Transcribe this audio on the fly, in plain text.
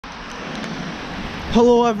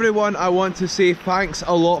Hello everyone, I want to say thanks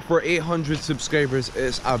a lot for 800 subscribers.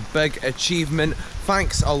 It's a big achievement.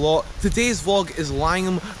 Thanks a lot. Today's vlog is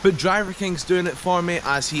Langholm, but Driverking's doing it for me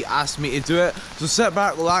as he asked me to do it. So sit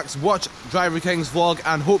back, relax, watch Driverking's vlog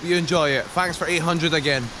and hope you enjoy it. Thanks for 800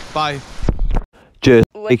 again. Bye. Just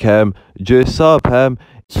like him, just sub him.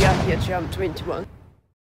 Yahia Champ 21.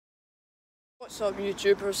 What's up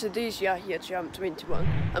YouTubers, today's Yahia Champ 21.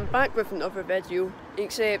 I'm back with another video,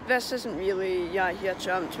 except this isn't really Yahia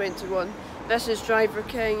Champ 21. This is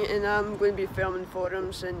Driverking and I'm going to be filming for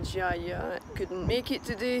him since Yahia couldn't make it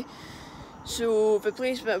today. So the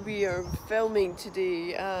place that we are filming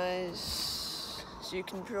today, as you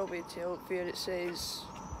can probably tell up there, it says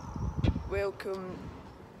welcome,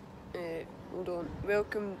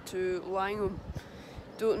 welcome to Langholm.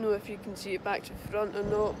 Don't know if you can see it back to front or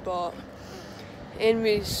not, but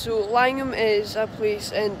anyways, so Langholm is a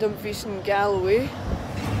place in Dumfries and Galloway,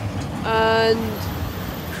 and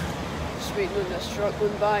just waiting on this truck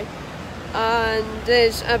going by, and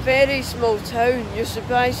it's a very small town. You're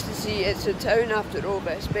surprised to see it's a town after all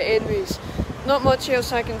this, but anyways, not much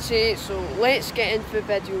else I can say, so let's get into the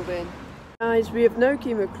video then. Guys, we have now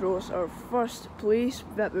came across our first place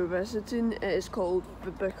that we're visiting. It is called the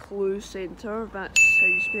Buccleuch Centre. That's how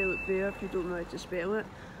you spell it there if you don't know how to spell it.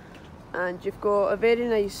 And you've got a very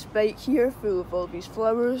nice bike here full of all these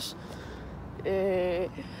flowers. I've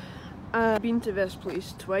been to this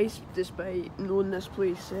place twice despite knowing this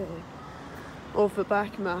place off the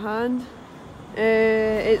back of my hand.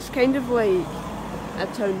 It's kind of like a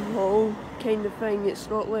town hall kind of thing. It's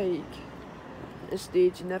got like a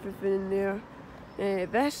stage and everything in there.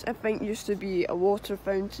 This I think used to be a water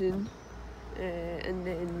fountain, and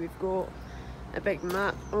then we've got a big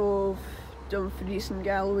map of Dumfries and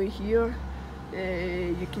Galloway here.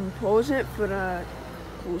 You can pause it for a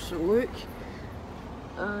closer look,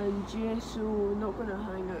 and yeah, so we're not going to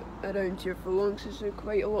hang out around here for long since there are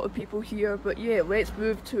quite a lot of people here, but yeah, let's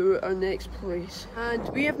move to our next place. And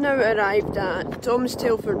we have now arrived at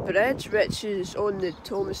Telford Bridge, which is on the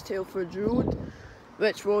Telford Road,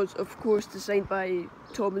 which was of course designed by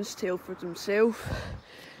Telford himself.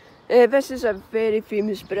 This is a very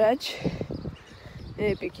famous bridge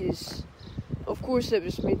because of course it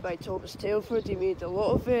was made by Telford. He made a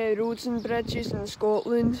lot of roads and bridges in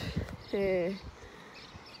Scotland,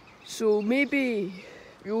 so maybe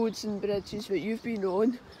roads and bridges that you've been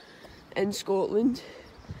on in Scotland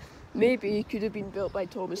maybe could have been built by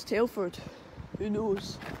Telford, who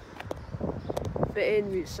knows. But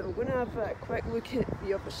anyways, so I'm going to have a quick look at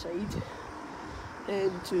the other side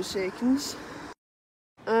in 2 seconds.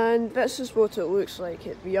 And this is what it looks like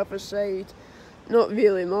at the other side. Not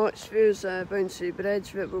really much. There's a bouncy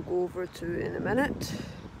bridge that we'll go over to in a minute,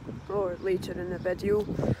 or later in the video.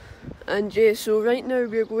 And yeah, so right now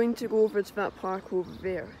we're going to go over to that park over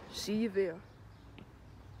there. See you there.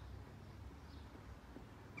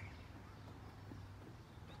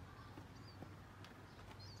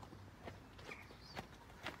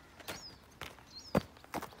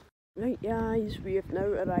 Right guys, we have now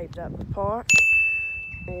arrived at the park.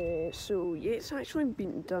 So yeah, it's actually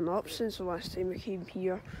been done up since the last time we came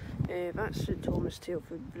here. That's the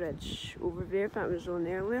Telford Bridge over there that was on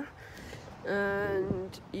earlier.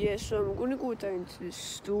 And yeah, so I'm going to go down to the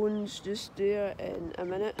stones just there in a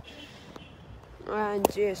minute. And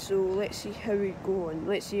yeah, so let's see how we go and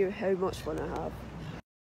let's see how much fun I have.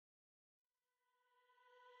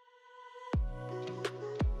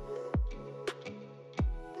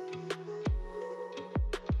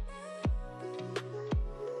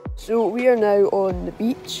 So we are now on the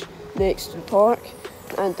beach next to the park,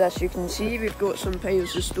 and as you can see we've got some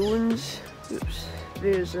piles of stones. Oops,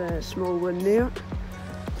 there's a small one there,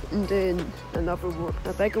 and then another one,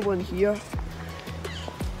 a bigger one here.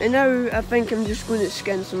 And now I think I'm just going to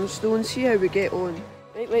skin some stones, see how we get on.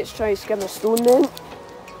 Right, let's try skin a stone then.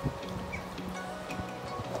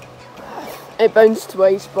 It bounced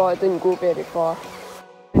twice but I didn't go very far.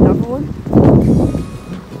 Another one.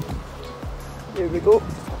 There we go.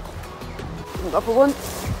 Another one.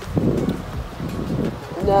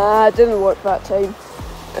 Nah, it didn't work that time.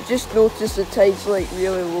 I just noticed the tide's like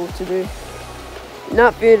really low today. And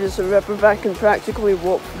that there is a river that I can practically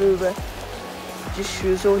walk through with just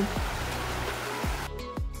shoes on.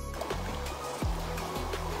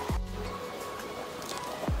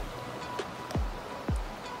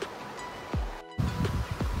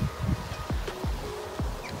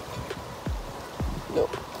 No.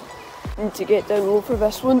 Need to get down low for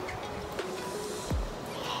this one.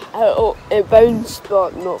 Oh, it bounced,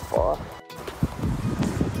 but not far.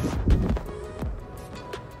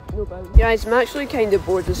 No bounce. Guys, I'm actually kind of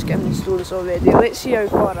bored of skimming stones already. Let's see how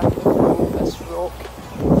far I can throw this rock.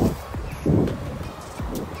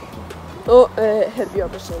 Oh, hit the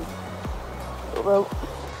other side. Oh well.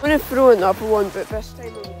 I'm going to throw another one, but this time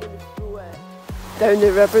I'm going to throw it down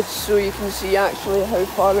the river so you can see actually how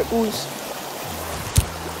far it goes.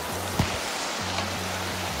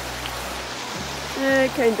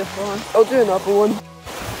 Kind of far. I'll do another one.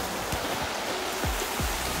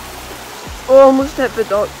 Oh, almost hit the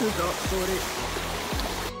dock, sorry.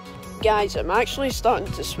 Guys, I'm actually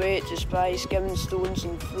starting to sweat just by skimming stones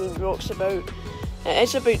and throwing rocks about. It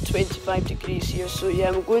is about 25 degrees here, so yeah,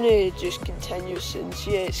 I'm going to just continue since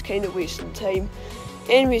yeah, it's kind of wasting time.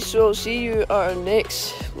 Anyway, so I'll see you at our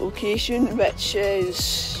next location, which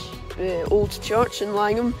is the Old Church in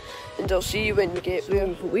Langholm, and I'll see you when we get there.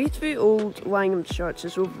 The way to the Old Langholm Church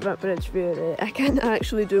is over that bridge there. I can't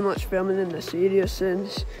actually do much filming in this area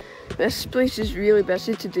since this place is really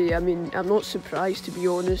busy today. I mean, I'm not surprised to be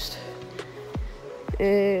honest.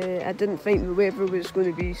 I didn't think the weather was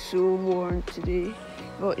going to be so warm today,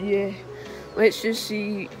 but yeah, let's just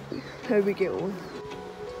see how we get on.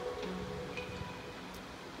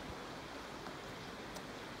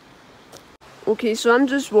 Okay, so I'm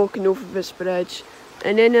just walking over this bridge,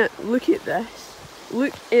 and then look at this.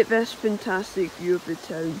 Look at this fantastic view of the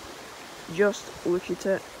town. Just look at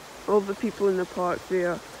it. All the people in the park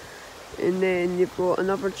there, and then you've got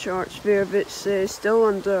another church there that's still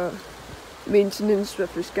under maintenance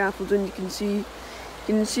with the scaffolding. You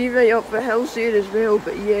can see right up the hills there as well.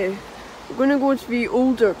 But yeah, we're going to go to the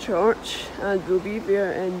older church and we'll be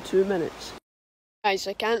there in 2 minutes. Guys,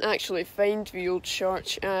 I can't actually find the old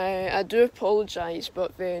church. I do apologise,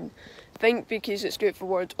 but then I think because it's got the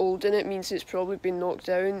word old in it means it's probably been knocked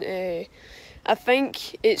down. I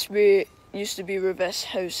think it's where it used to be where this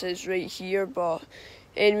house is right here, but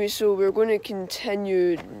anyway, so we're going to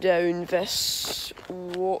continue down this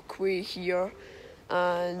walkway here,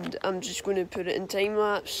 and I'm just going to put it in time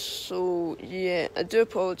lapse. So yeah, I do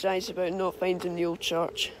apologise about not finding the old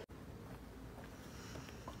church.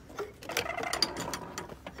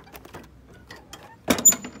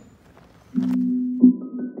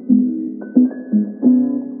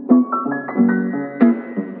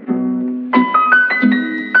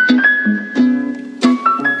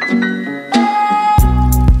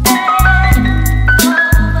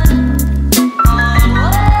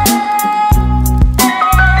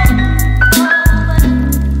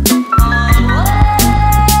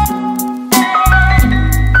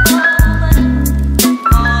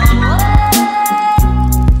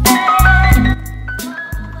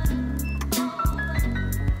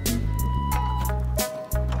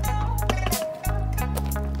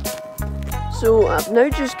 So I've now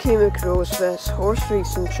just came across this horse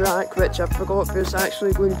racing track, which I forgot there's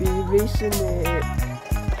actually going to be racing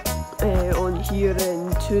on here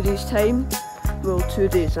in 2 days time. Well, 2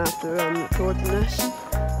 days after I'm recording this.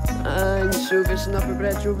 And so there's another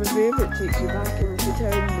bridge over there that takes you back into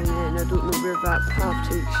town, and then I don't know where that path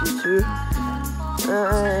takes you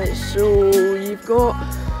to. So you've got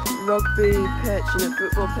rugby pitch and a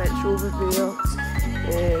football pitch over there.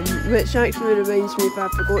 Which actually reminds me, if I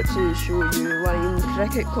forgot to show you Langholm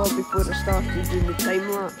Cricket Club before I started doing the time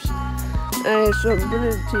lapse. So I'm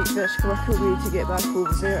going to take this quicker way to get back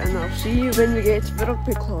over there, and I'll see you when we get to the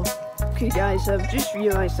rugby club. Okay guys, I've just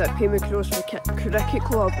realised that I came across the cricket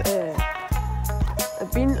club.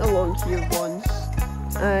 I've been along here once.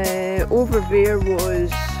 Over there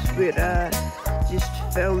was where I just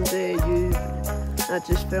filmed the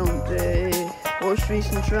horse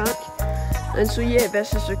racing track. And so yeah,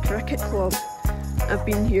 this is a cricket club. I've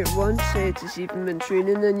been here once to see them in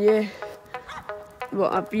training, and yeah,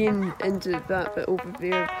 well, I've been into that bit over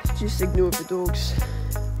there. Just ignore the dogs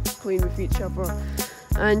playing with each other.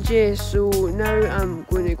 And yeah, so now I'm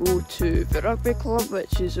going to go to the rugby club,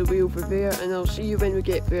 which is away over there, and I'll see you when we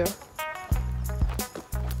get there.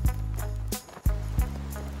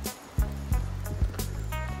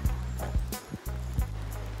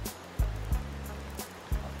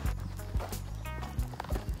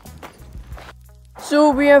 So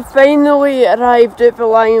we have finally arrived at the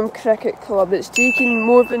Langholm Cricket Club. It's taken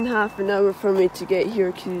more than half an hour for me to get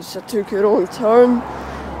here because I took a wrong turn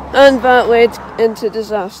and that led into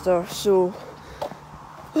disaster. So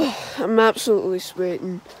I'm absolutely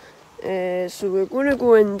sweating. So we're going to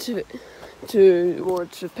go into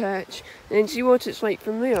towards the pitch and see what it's like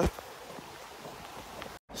from there.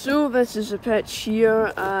 So this is the pitch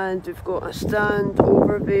here, and we've got a stand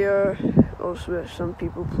over there. Also there's some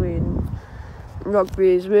people playing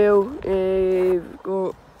rugby as well. We've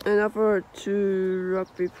got another 2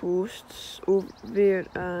 rugby posts over there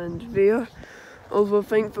and there, although I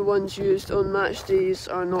think the ones used on match days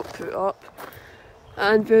are not put up.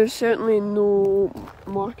 and there's certainly no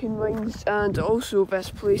marking lines, and also this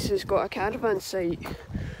place has got a caravan site.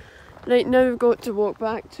 Right now we've got to walk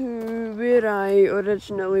back to where I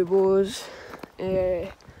originally was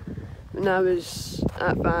when I was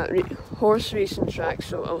at that horse racing track,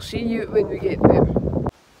 so I'll see you when we get there.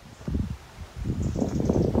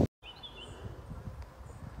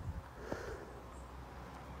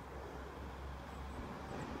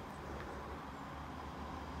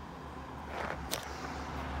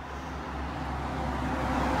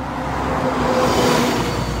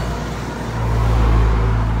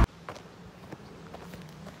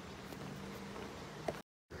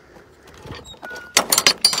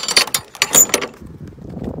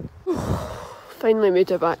 Finally made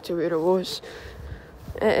it back to where I was.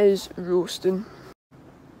 It is roasting.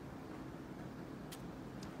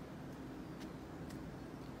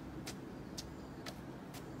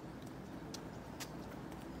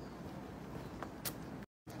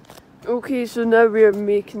 Okay, so now we're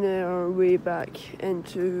making our way back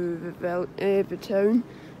into the town.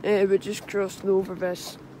 We're just crossing over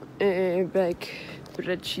this big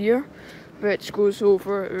bridge here, which goes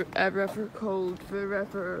over a river called the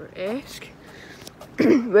River Esk,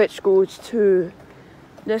 which goes to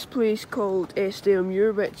this place called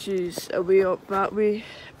Esdalemuir, which is a way up that way,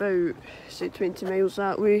 about say 20 miles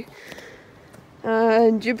that way.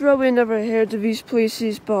 And you probably never heard of these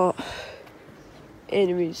places, but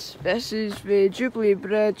anyways, this is the Jubilee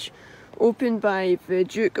Bridge, opened by the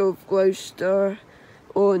Duke of Gloucester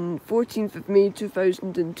on 14th of May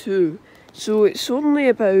 2002. So it's only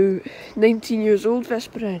about 19 years old, this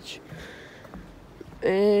bridge.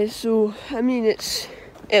 So I mean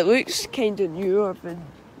it looks kinda newer than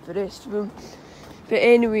the rest of them. But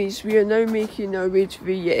anyways, we are now making our way to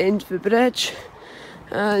the end of the bridge,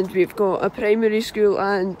 and we've got a primary school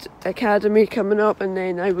and academy coming up, and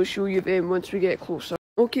then I will show you them once we get closer.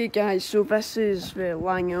 Okay guys, so this is the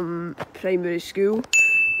Langholm Primary School.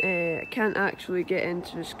 I can't actually get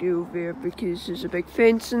into the school there because there's a big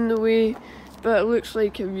fence in the way, but it looks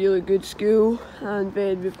like a really good school. And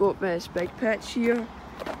then we've got this big pitch here.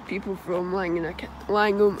 People from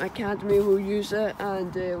Langholm Academy will use it,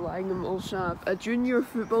 and Langholm also have a junior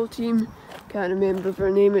football team. Can't remember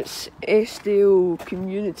their name, it's Esdale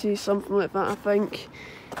Community, something like that I think.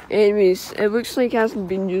 Anyways, it looks like it hasn't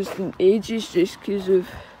been used in ages just because of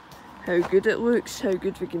how good it looks, how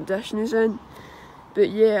good the condition is in. But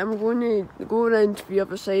yeah, I'm going to go around to the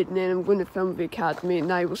other side and then I'm going to film the academy,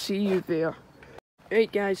 and I will see you there. Right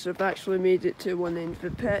guys, so I've actually made it to one end of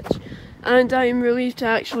the pitch, and I am relieved to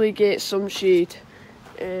actually get some shade.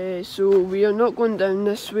 So we are not going down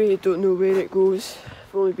this way, don't know where it goes.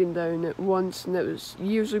 I've only been down it once and it was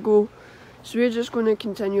years ago. So we're just going to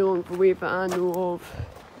continue along the way that I know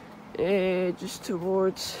of, just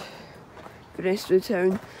towards the rest of the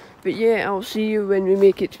town. But yeah, I'll see you when we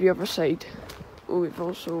make it to the other side. Oh, we've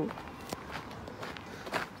also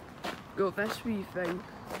got this wee thing.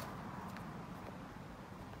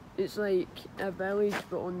 It's like a village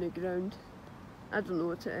but on the ground. I don't know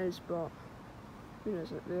what it is, but where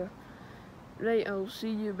is it there? Right, I'll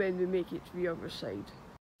see you when we make it to the other side.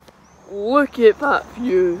 Look at that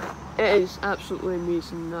view! It is absolutely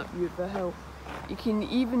amazing, that view of the hill. You can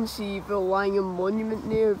even see the Langholm Monument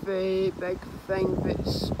there, the big thing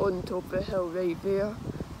that's on top of the hill right there.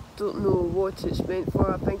 Don't know what it's meant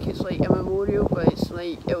for. I think it's like a memorial, but it's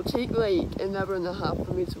like it'll take like an hour and a half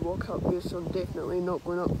for me to walk up there, so I'm definitely not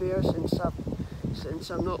going up there since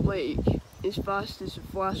I'm not like as fast as a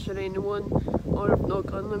flash or anyone, or I've not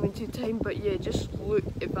got unlimited time. But yeah, just look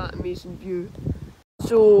at that amazing view.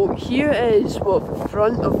 So here is what the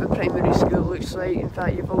front of the primary school looks like. In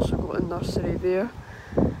fact, you've also got a nursery there.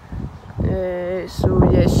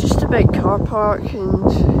 So yeah, it's just a big car park, and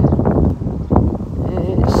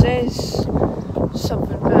it says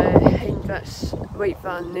something behind this white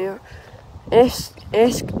van there.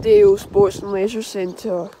 Eskdale Sports and Leisure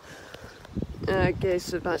Centre. I guess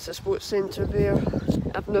that's a sports centre there.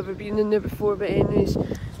 I've never been in there before, but anyways,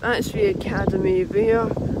 that's the academy there,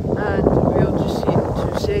 and we'll just see it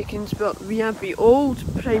in 2 seconds. But we have the old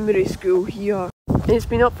primary school here. It's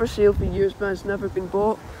been up for sale for years, but it's never been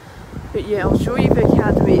bought. But yeah, I'll show you the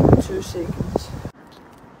academy in 2 seconds.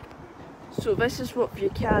 So this is what the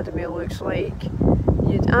academy looks like.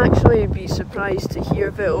 You'd actually be surprised to hear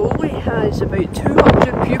that it only has about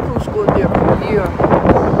 200 pupils going there per year,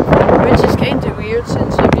 which is kind of weird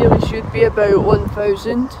since it really should be about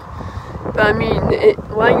 1,000. But I mean,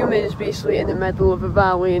 Langholm is basically in the middle of a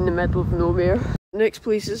valley in the middle of nowhere. The next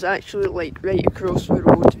place is actually like right across the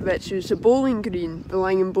road, which is a bowling green, the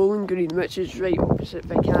Langholm Bowling Green, which is right opposite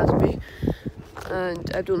the academy.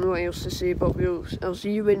 and I don't know what else to say, but I'll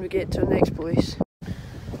see you when we get to our next place.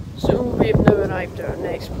 So we've now arrived at our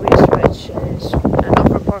next place, which is an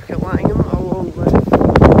upper park at Langholm along with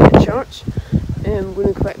the church. I'm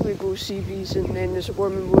going to quickly go see these, and then there's a war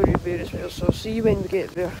memorial there as well, so I'll see you when we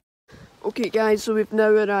get there. Okay guys, so we've now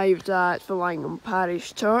arrived at the Langholm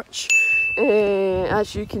Parish Church.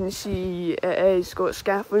 As you can see, it has got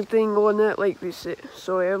scaffolding on it like we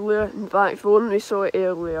saw earlier. In fact, the one we saw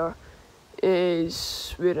earlier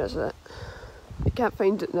is, where is it? I can't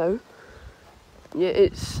find it now. Yeah,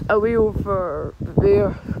 it's away over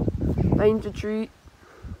there, behind the tree.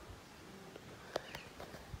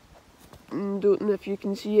 Don't know if you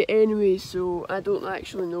can see it anyway, so I don't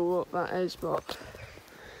actually know what that is, but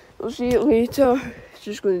we'll see it later.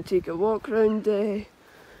 Just going to take a walk around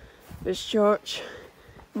this church,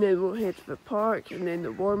 and then we'll head to the park, and then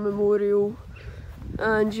the war memorial.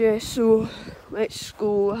 And yeah, so let's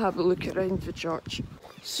go have a look around the church.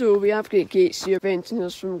 So we have got gates here preventing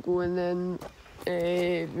us from going in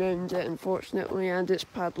round it, unfortunately, and it's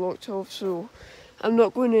padlocked off, so I'm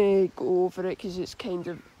not going to go over it because it's kind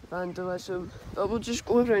of vandalism, but we'll just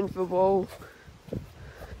go around the wall.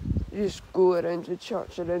 Just go around the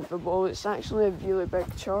church, around the wall. It's actually a really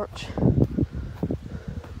big church.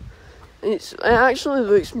 It actually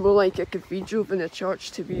looks more like a cathedral than a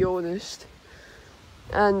church, to be honest.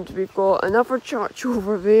 And we've got another church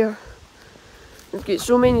over there. We've got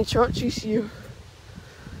so many churches here.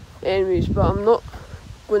 Anyways, but I'm not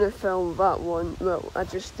going to film that one. Well, I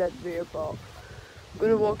just did there, but I'm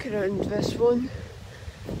going to walk around this one.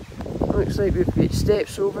 Looks like we've got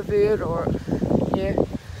steps over there, or yeah,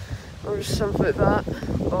 or something like that.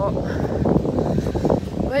 But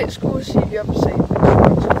let's go see the other side of the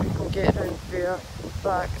church if we can get around there. In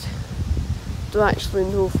fact, don't actually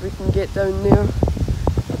know if we can get down there.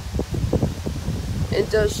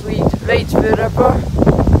 It does lead right to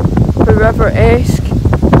the river-esque.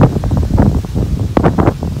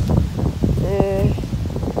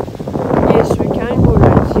 Yes, we can go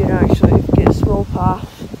around here actually. We've got a small path.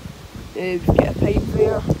 We've got a pipe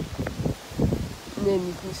there. And then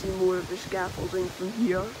you can see more of the scaffolding from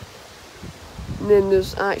here. And then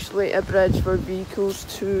there's actually a bridge for vehicles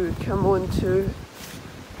to come onto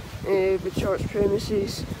the church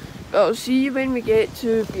premises. But I'll see you when we get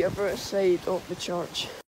to the other side of the church.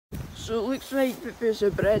 So it looks like that there's a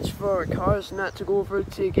bridge for cars and that to go over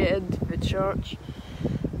to get into the church.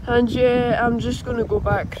 And yeah, I'm just going to go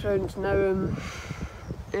back round now.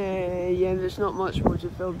 Yeah, there's not much more to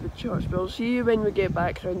film the church, but I'll see you when we get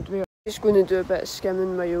back round there. I'm just going to do a bit of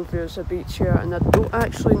skimming while there's a beach here, and I don't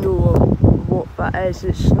actually know what that is.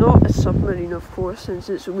 It's not a submarine, of course, since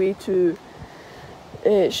it's way too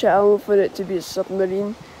shallow for it to be a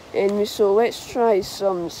submarine. Anyway, so let's try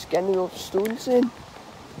some skinning off stones then.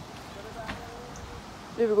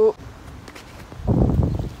 There we go.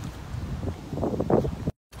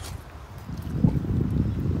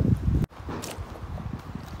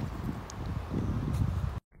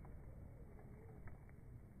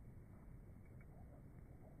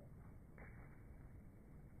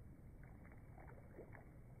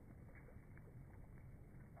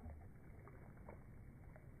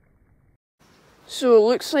 So it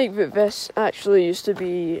looks like that this actually used to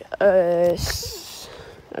be, I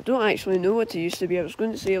don't actually know what it used to be. I was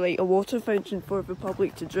going to say like a water fountain for the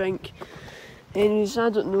public to drink. Anyways,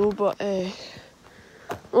 I don't know, but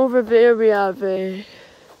over there we have a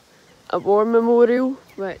war memorial,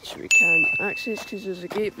 which we can't access because there's a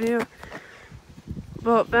gate there.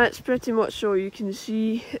 But that's pretty much all you can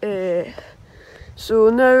see.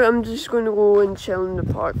 So now I'm just going to go and chill in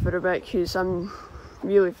the park for a bit because I'm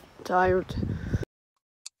really tired.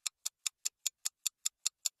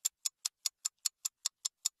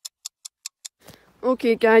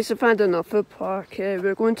 Okay guys, I've had enough of the park.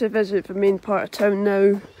 We're going to visit the main part of town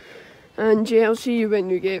now, and yeah, I'll see you when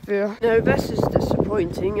we get there. Now this is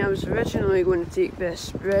disappointing. I was originally going to take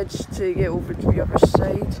this bridge to get over to the other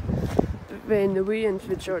side, but then the way into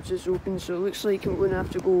the church is open, so it looks like I'm going to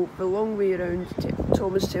have to go the long way around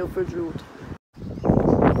Thomas Telford Road.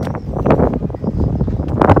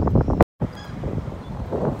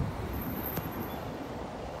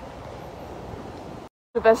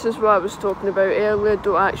 This is what I was talking about earlier.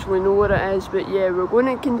 Don't actually know what it is, but yeah, we're going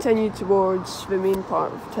to continue towards the main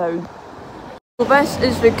part of town. So this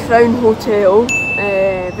is the Crown Hotel.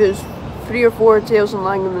 There's 3 or 4 hotels in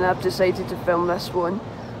Langholm, and I've decided to film this one.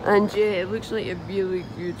 And yeah, it looks like a really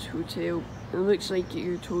good hotel. It looks like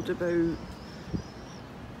you told about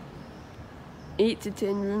 8 to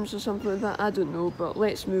 10 rooms or something like that. I don't know, but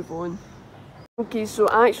let's move on. Okay, so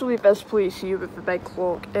actually this place here with the big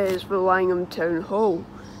clock is the Langholm Town Hall.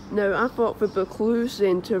 Now I thought the Buccleuch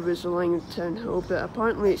Centre was the Langholm Town Hall, but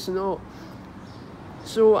apparently it's not.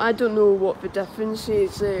 So I don't know what the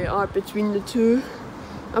differences are between the two,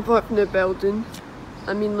 apart from the building.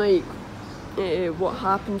 I mean, like, what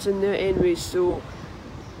happens in there anyway, so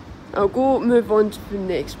I'll move on to the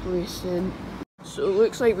next place then. So it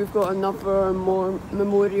looks like we've got another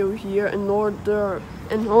memorial here in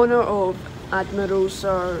honour of Admiral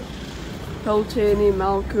Sir Pulteney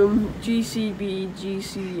Malcolm, GCB,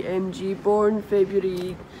 GCMG, born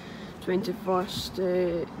February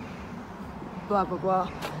 21st, blah blah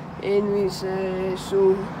blah. Anyways,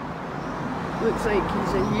 so looks like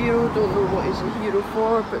he's a hero, don't know what he's a hero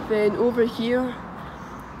for, but then over here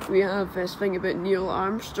we have this thing about Neil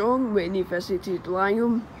Armstrong when he visited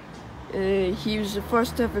Langholm. He was the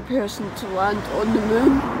first ever person to land on the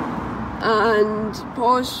moon, and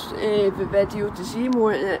pause the video to see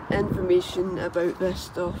more information about this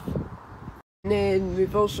stuff. And then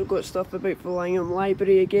we've also got stuff about the Langholm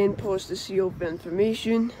Library again, pause to see all the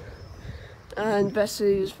information. And this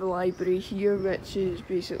is the library here, which is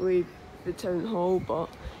basically the town hall, but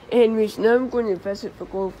anyways, now I'm going to visit the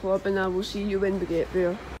golf club and I will see you when we get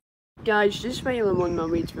there. Guys, just while I'm on my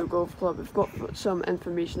way to the golf club, I've got some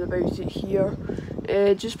information about it here.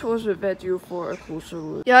 Just pause the video for a closer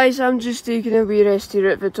look. Guys, I'm just taking a wee rest here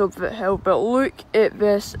at the top of the hill, but look at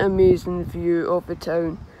this amazing view of the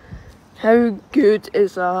town. How good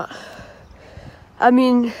is that? I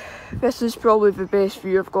mean, this is probably the best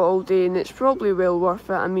view I've got all day, and it's probably well worth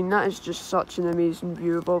it. I mean, that is just such an amazing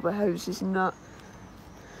view of all the houses and that.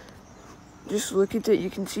 Just look at it, you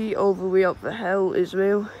can see all the way up the hill as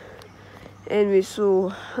well. Anyway,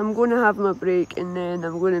 so I'm going to have my break and then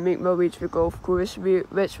I'm going to make my way to the golf course,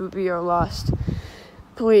 which will be our last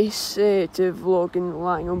place to vlog in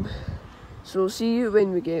Langholm. So see you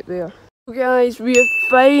when we get there. So guys, we have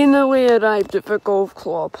finally arrived at the golf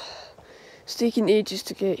club. It's taken ages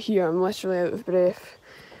to get here, I'm literally out of breath.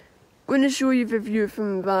 I'm going to show you the view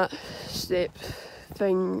from that step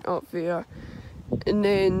thing up there, and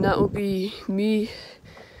then that'll be me,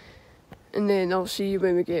 and then I'll see you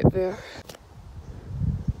when we get there.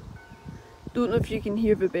 Don't know if you can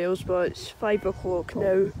hear the bells, but it's 5 o'clock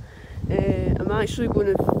now. I'm actually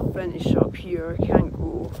going to finish up here. I can't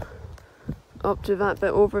go up to that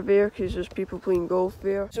bit over there because there's people playing golf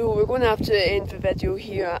there. So we're going to have to end the video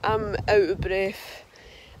here. I'm out of breath.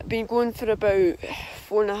 I've been going for about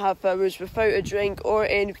 4.5 hours without a drink or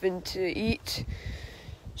anything to eat.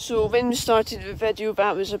 So when we started the video,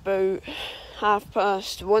 that was about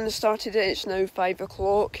 1:30. I started it, it's now 5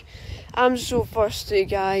 o'clock. I'm so thirsty,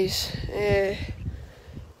 guys.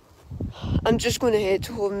 I'm just going to head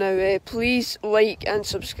home now. Please like and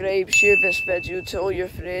subscribe, share this video to all your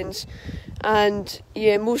friends, and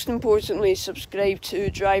yeah, most importantly, subscribe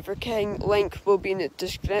to Driverking. Link will be in the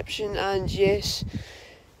description. And yes,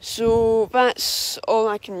 so that's all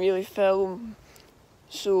I can really film.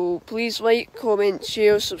 So please like, comment,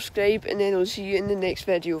 share, subscribe, and then I'll see you in the next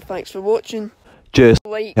video. Thanks for watching. Just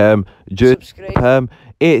Like, subscribe.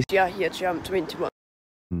 It's Yahia Champ 21.